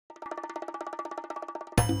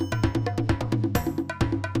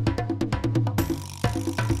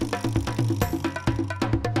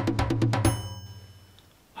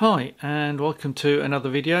Hi and welcome to another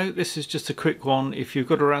video. This is just a quick one. If you've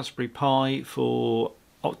got a Raspberry Pi for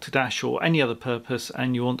Octodash or any other purpose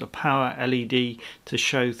and you want a power LED to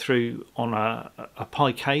show through on a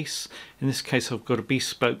Pi case, in this case I've got a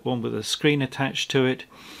bespoke one with a screen attached to it,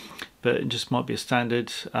 but it just might be a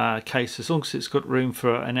standard case. As long as it's got room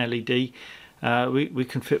for an LED, we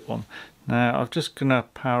can fit one. Now I'm just going to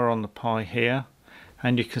power on the Pi here,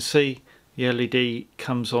 and you can see the LED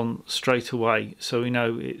comes on straight away, so we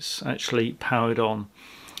know it's actually powered on.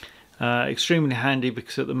 Extremely handy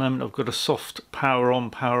because at the moment I've got a soft power on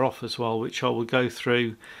power off as well, which I will go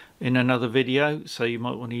through in another video, so you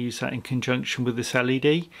might want to use that in conjunction with this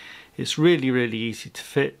LED. It's really easy to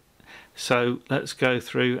fit, so let's go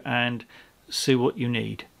through and see what you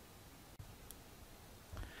need.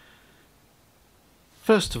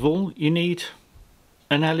 First of all, you need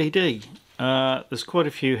an LED. There's quite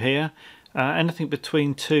a few here. Anything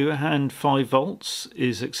between 2 and 5 volts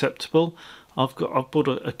is acceptable. I've bought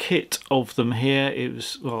a kit of them here. It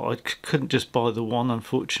was, well, I couldn't just buy the one,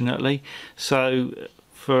 unfortunately, so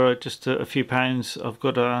for just a few pounds I've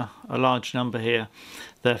got a large number here.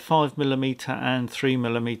 They're 5mm and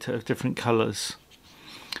 3mm of different colours,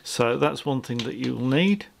 so that's one thing that you'll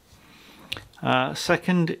need.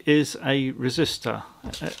 Second is a resistor.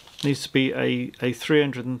 It needs to be a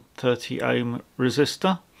 330 ohm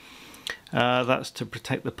resistor. That's to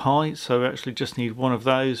protect the Pi, so we actually just need one of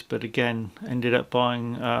those, but again ended up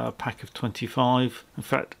buying a pack of 25. In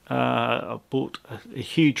fact, I bought a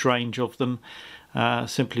huge range of them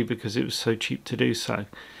simply because it was so cheap to do so.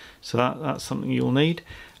 So that's something you'll need.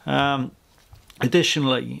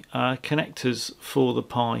 Additionally, connectors for the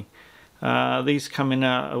Pi. These come in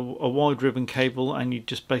a wide ribbon cable, and you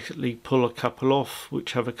just basically pull a couple off,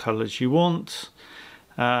 whichever colours you want.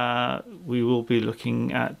 We will be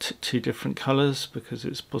looking at 2 different colours because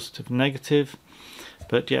it's positive and negative,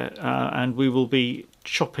 but yeah, and we will be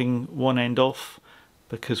chopping one end off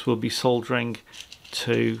because we'll be soldering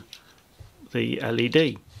to the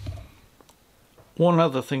LED. One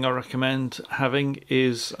other thing I recommend having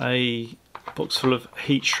is a box full of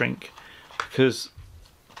heat shrink, because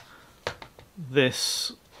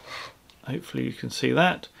this, hopefully you can see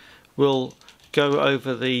that, will go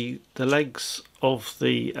over the legs of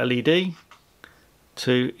the LED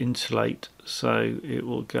to insulate, so it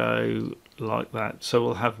will go like that, so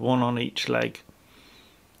we'll have one on each leg,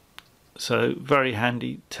 so very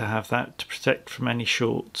handy to have that to protect from any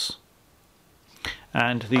shorts.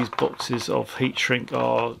 And these boxes of heat shrink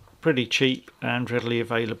are pretty cheap and readily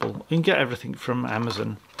available. You can get everything from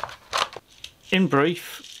Amazon. In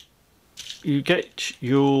brief, you get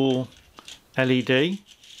your LED.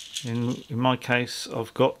 In my case,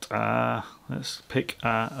 I've got, let's pick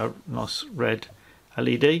a nice red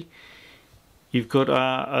LED. You've got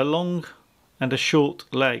a long and a short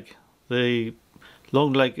leg. The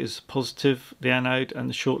long leg is positive, the anode, and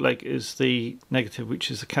the short leg is the negative, which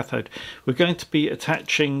is the cathode. We're going to be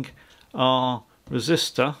attaching our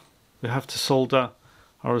resistor. We have to solder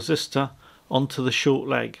our resistor onto the short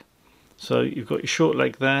leg. So you've got your short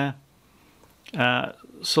leg there.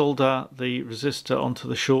 Solder the resistor onto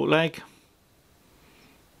the short leg.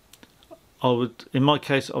 In my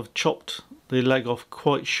case, I've chopped the leg off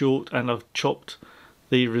quite short, and I've chopped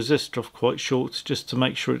the resistor off quite short just to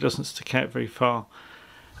make sure it doesn't stick out very far.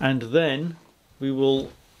 And then we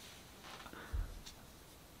will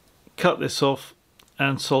cut this off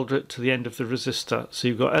and solder it to the end of the resistor. So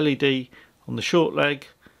you've got LED on the short leg,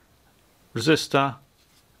 resistor,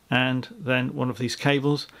 and then one of these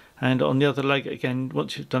cables. And on the other leg, again,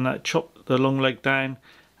 once you've done that, chop the long leg down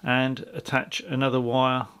and attach another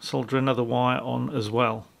wire, solder another wire on as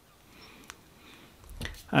well.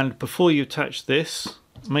 And before you attach this,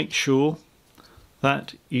 make sure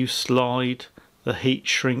that you slide the heat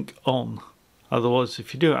shrink on. Otherwise,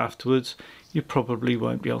 if you do it afterwards, you probably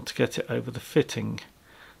won't be able to get it over the fitting.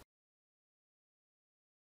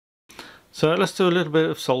 So let's do a little bit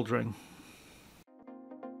of soldering.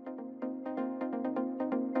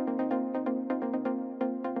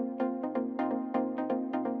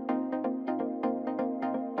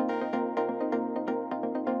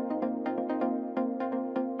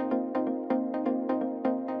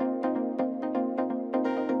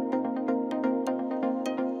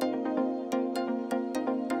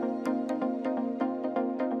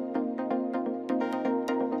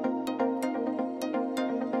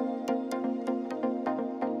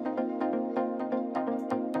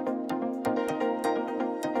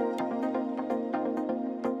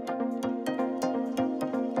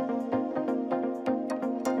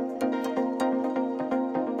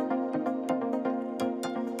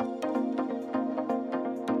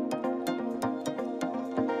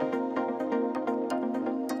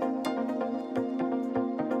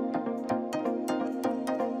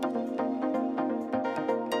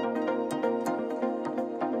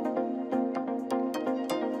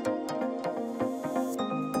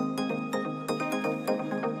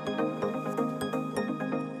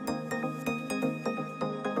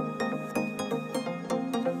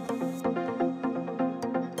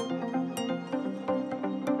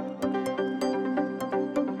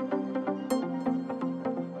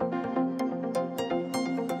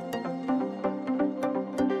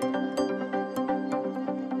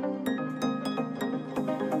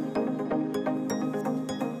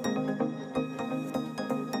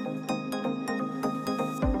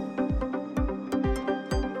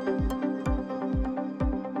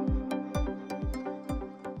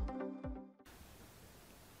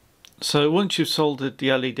 So once you've soldered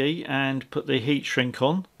the LED and put the heat shrink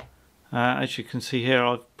on, as you can see here,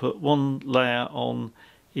 I've put one layer on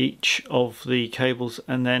each of the cables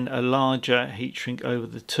and then a larger heat shrink over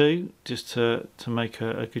the two, just to make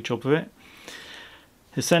a good job of it.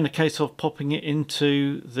 It's then a case of popping it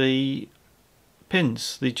into the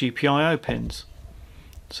pins, the GPIO pins.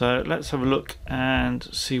 So let's have a look and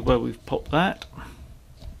see where we've popped that.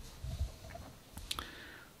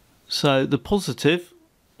 So the positive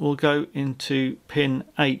will go into pin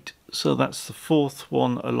 8, so that's the fourth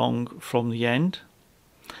one along from the end.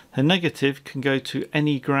 The negative can go to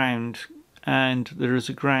any ground, and there is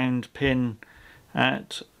a ground pin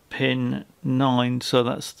at pin 9, so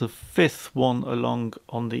that's the fifth one along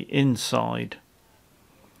on the inside.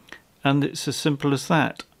 And it's as simple as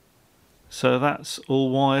that. So that's all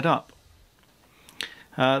wired up.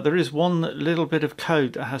 There is one little bit of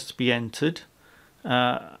code that has to be entered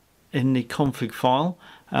in the config file.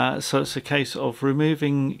 So it's a case of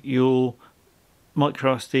removing your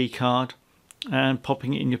micro SD card and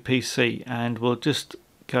popping it in your PC, and we'll just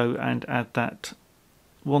go and add that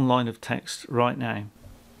one line of text right now.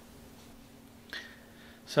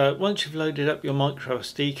 So once you've loaded up your micro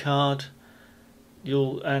SD card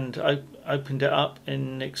opened it up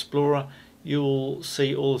in Explorer, you'll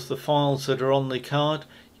see all of the files that are on the card.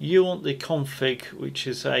 You want the config, which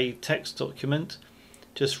is a text document.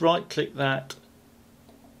 Just right click that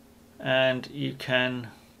and you can,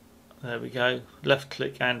 there we go, left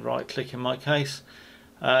click and right click in my case.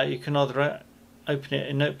 You can either open it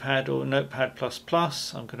in Notepad or Notepad++.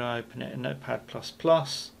 I'm going to open it in Notepad++,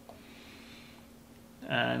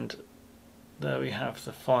 and there we have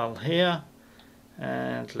the file here,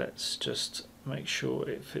 and let's just make sure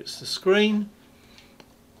it fits the screen.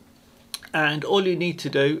 And all you need to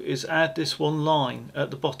do is add this one line at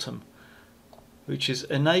the bottom, which is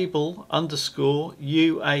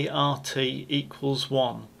enable_UART equals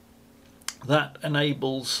 1. That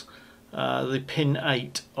enables the pin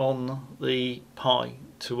 8 on the Pi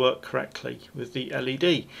to work correctly with the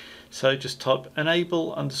LED. So just type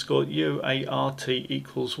enable_UART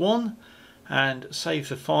equals 1 and save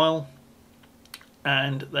the file,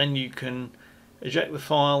 and then you can eject the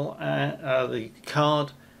file, the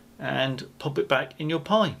card, and pop it back in your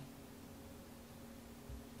Pi.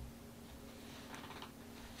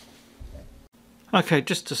 Okay,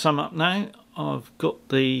 just to sum up now, I've got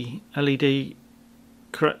the LED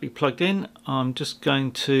correctly plugged in. I'm just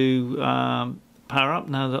going to power up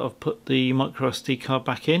now that I've put the micro SD card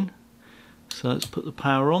back in. So let's put the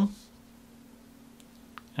power on,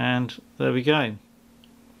 and there we go.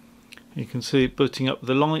 You can see it booting up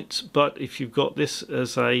the lights, but if you've got this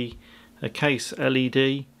as a case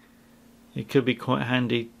LED, it could be quite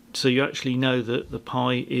handy so you actually know that the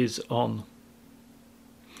Pi is on.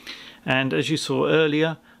 And as you saw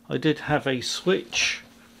earlier, I did have a switch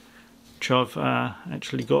which I've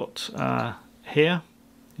actually got here.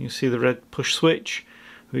 You can see the red push switch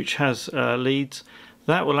which has leads.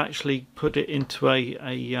 That will actually put it into a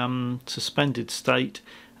suspended state,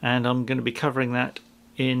 and I'm going to be covering that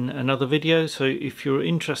in another video. So if you're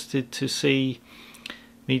interested to see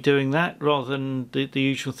me doing that rather than the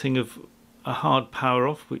usual thing of a hard power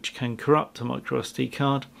off which can corrupt a micro SD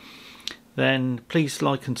card, then please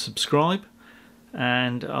like and subscribe,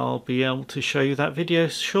 and I'll be able to show you that video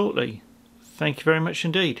shortly. Thank you very much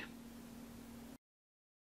indeed.